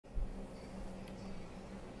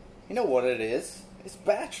You know what it is? It's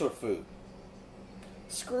bachelor food.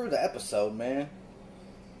 Screw the episode, man.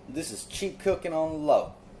 This is cheap cooking on the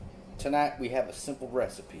low. Tonight we have a simple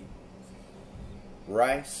recipe.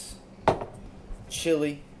 Rice,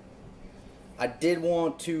 chili. I did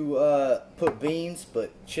want to put beans,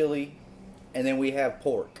 but chili. And then we have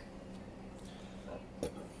pork.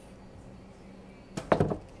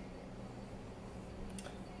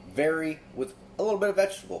 With a little bit of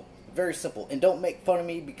vegetable. Very simple. And don't make fun of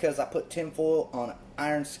me because I put tinfoil on an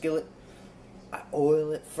iron skillet. I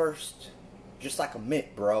oil it first. Just like a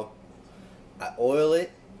mitt, bro. I oil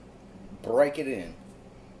it, break it in.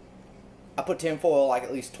 I put tinfoil like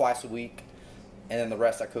at least twice a week. And then the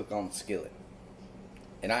rest I cook on the skillet.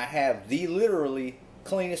 And I have the literally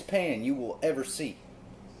cleanest pan you will ever see.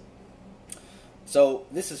 So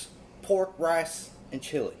this is pork, rice, and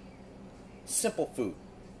chili. Simple food.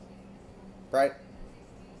 Right?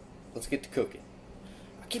 Let's get to cooking.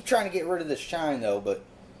 I keep trying to get rid of this shine though, but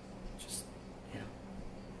just,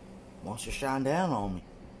 wants to shine down on me.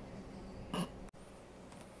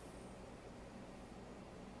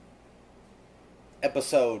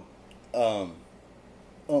 Episode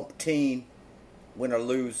umpteen, win or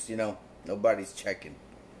lose, nobody's checking.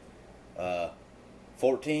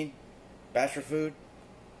 14, bachelor food,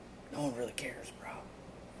 no one really cares, bro.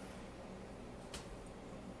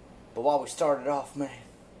 But while we started off, man,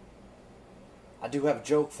 I do have a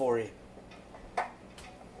joke for you.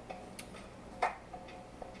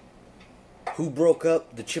 Who broke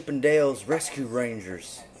up the Chippendales Rescue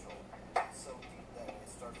Rangers?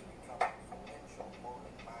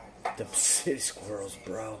 Them city squirrels,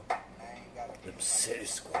 bro. Them city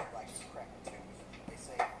squirrels.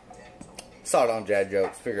 Saw it on Jad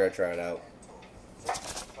Jokes. Figure I'd try it out.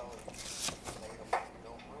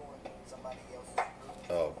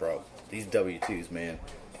 Oh, bro. These W-2s, man.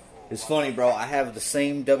 It's funny, bro. I have the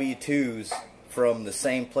same W-2s from the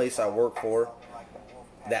same place I work for.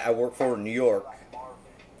 That I work for in New York.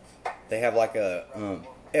 They have like a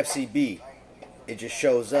FCB. It just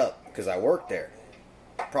shows up because I work there.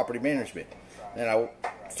 Property management. Then I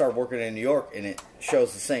started working in New York and it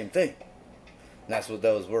shows the same thing. And that's what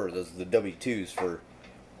those were. Those are the W-2s for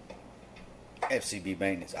FCB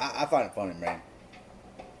maintenance. I find it funny, man.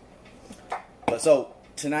 But so,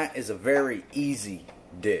 tonight is a very easy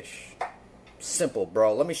dish. Simple,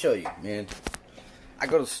 bro. Let me show you, man. I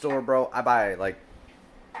go to the store, bro. I buy like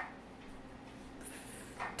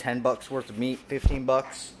 $10 worth of meat, 15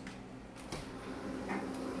 bucks.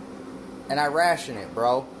 And I ration it,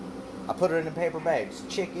 bro. I put it in paper bags.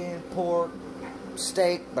 Chicken, pork,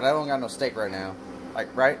 steak, but I don't got no steak right now.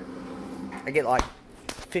 Like, right? I get like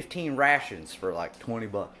 15 rations for like 20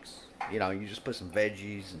 bucks. You just put some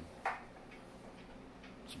veggies and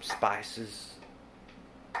some spices,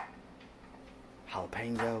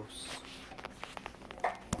 jalapenos,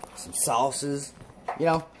 some sauces.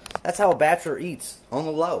 That's how a bachelor eats, on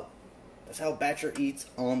the low. That's how a bachelor eats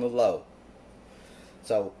on the low.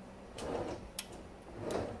 So,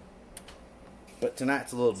 but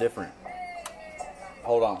tonight's a little different.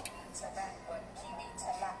 Hold on.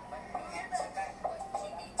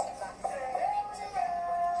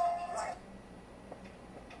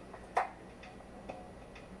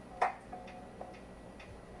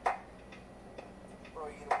 Bro,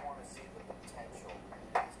 you don't want to see the potential.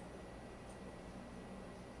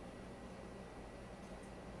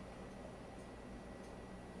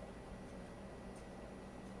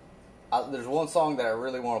 There's one song that I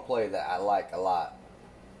really want to play that I like a lot.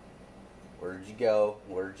 Where'd you go?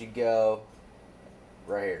 Where'd you go?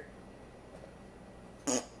 Right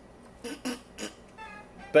here.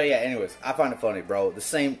 But yeah, anyways, I find it funny, bro. The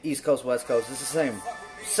same East Coast, West Coast. It's the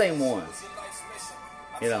same one.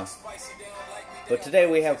 But today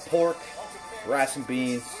we have pork, rice and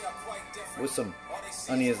beans with some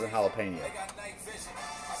onions and jalapeno.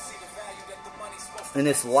 And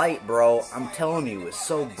this light, bro, I'm telling you, it's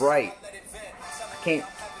so bright.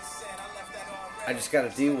 I just gotta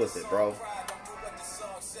deal with it, bro.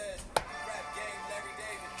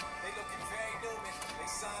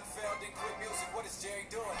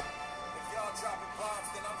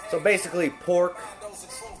 So basically, pork.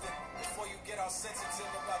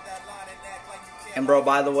 And bro,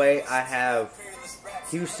 by the way, I have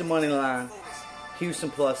Houston money line,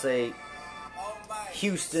 Houston +8,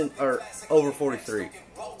 Houston or over 43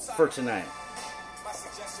 for tonight.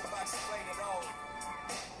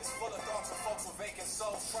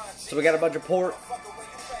 So we got a bunch of pork.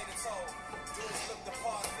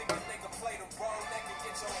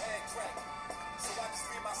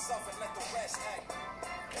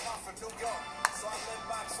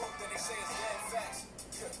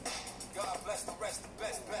 God bless the rest, the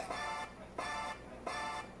best bet.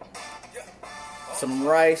 some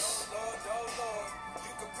rice.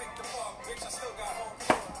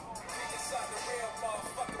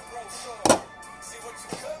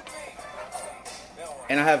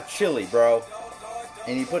 And I have chili, bro.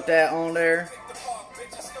 And you put that on there.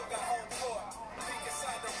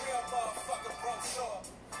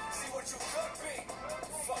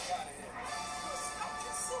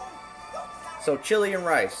 So chili and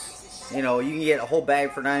rice. You know, you can get a whole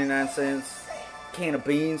bag for 99 cents. Can of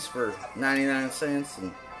beans for 99 cents.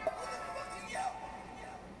 And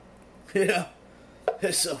yeah,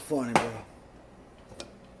 it's so funny, bro.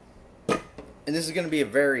 And this is going to be a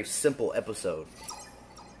very simple episode.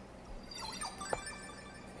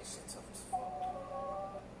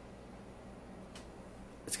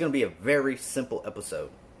 It's going to be a very simple episode.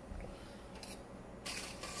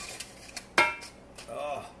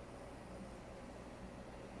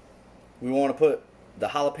 We want to put the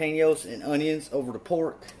jalapenos and onions over the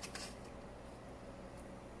pork.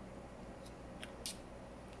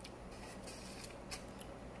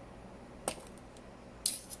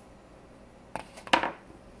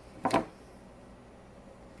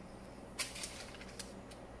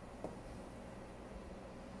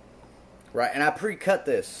 Right, and I pre-cut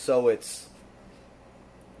this so it's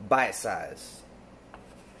bite size.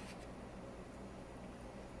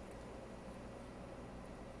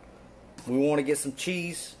 We want to get some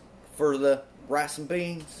cheese for the rice and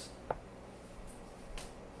beans.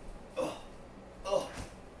 Oh, oh.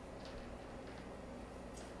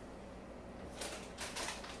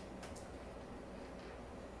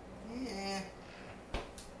 Yeah.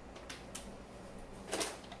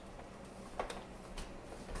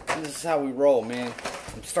 This is how we roll, man.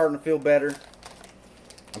 I'm starting to feel better.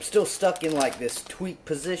 I'm still stuck in like this tweak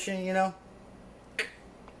position, you know?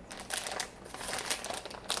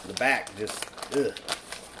 The back just, ugh.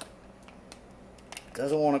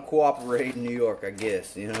 Doesn't want to cooperate in New York, I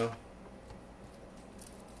guess, you know?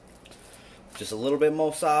 Just a little bit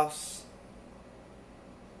more sauce.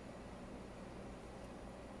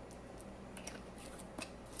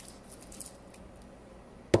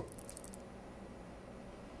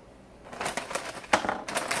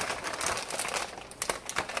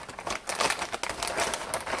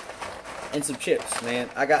 And some chips, man.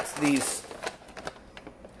 I got these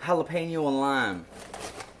jalapeno and lime.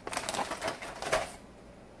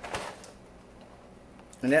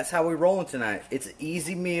 And that's how we're rolling tonight. It's an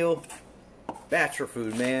easy meal. Bachelor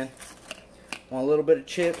food, man. Want a little bit of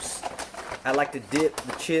chips. I like to dip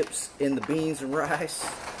the chips in the beans and rice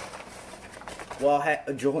while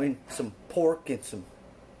enjoying some pork and some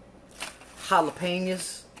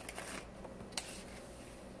jalapenos.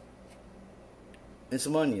 And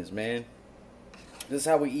some onions, man. This is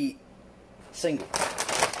how we eat single.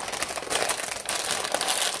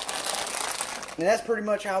 And that's pretty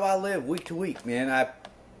much how I live week to week, man. I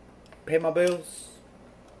pay my bills,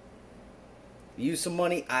 use some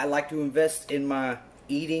money. I like to invest in my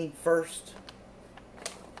eating first.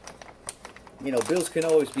 You know, bills can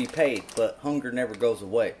always be paid, but hunger never goes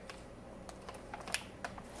away.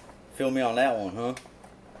 Feel me on that one,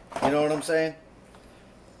 huh? You know what I'm saying?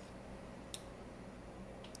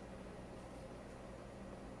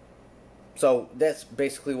 So that's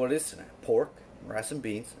basically what it is tonight. Pork, rice and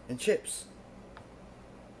beans, and chips.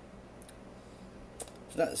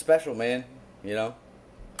 It's nothing special, man. You know?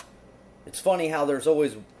 It's funny how there's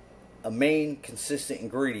always a main consistent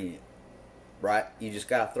ingredient. Right? You just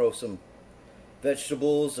gotta throw some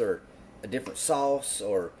vegetables or a different sauce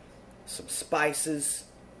or some spices.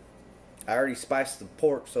 I already spiced the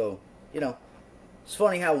pork, so, you know. It's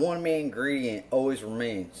funny how one main ingredient always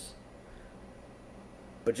remains.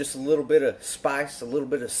 But just a little bit of spice, a little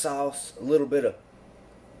bit of sauce, a little bit of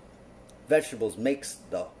vegetables makes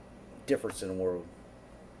the difference in the world.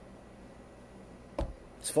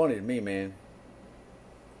 It's funny to me, man.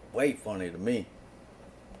 Way funny to me.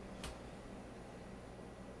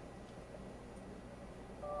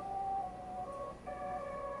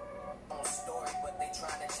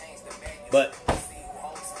 But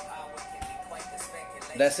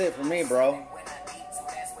that's it for me, bro.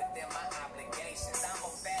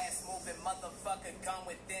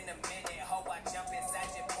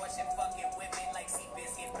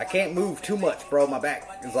 I can't move too much, bro. My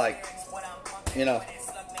back is like, you know.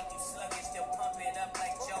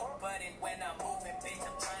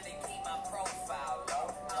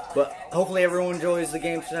 But hopefully everyone enjoys the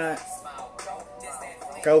game tonight.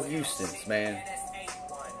 Go Houston's, man.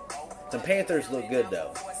 The Panthers look good,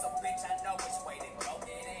 though.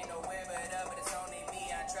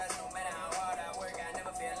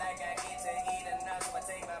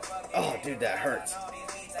 Oh, dude, that hurts.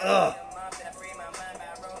 Ugh.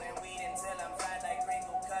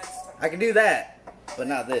 I can do that, but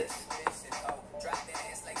not this.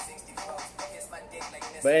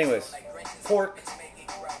 But anyways, pork,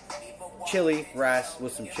 chili, rice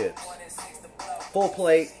with some chips. Full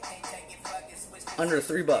plate, under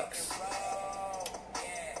 $3.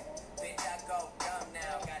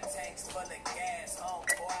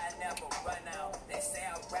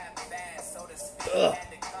 Ugh.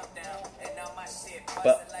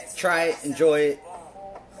 But try it, enjoy it.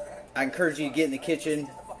 I encourage you to get in the kitchen,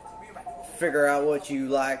 figure out what you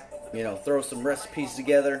like, you know, throw some recipes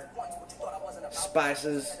together,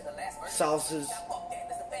 spices, sauces.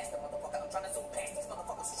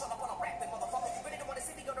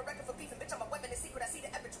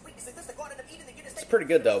 It's pretty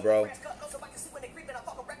good though, bro.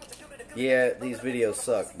 Yeah, these videos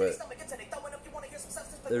suck, but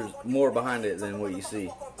there's more behind it than what you see.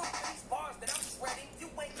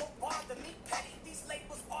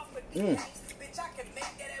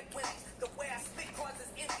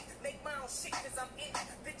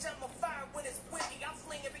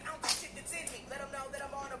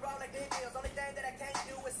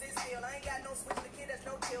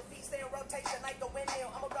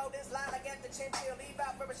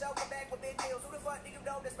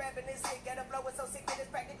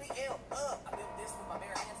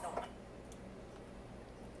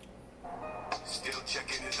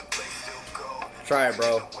 Try it,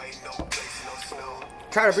 bro.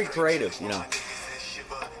 Try to be creative, you know,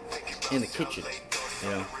 in the kitchen, you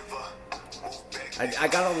know. I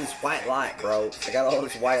got all this white light, bro. I got all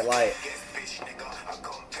this white light,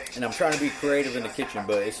 and I'm trying to be creative in the kitchen,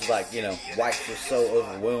 but it's like, you know, whites are so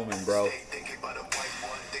overwhelming, bro.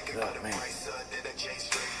 Oh, man.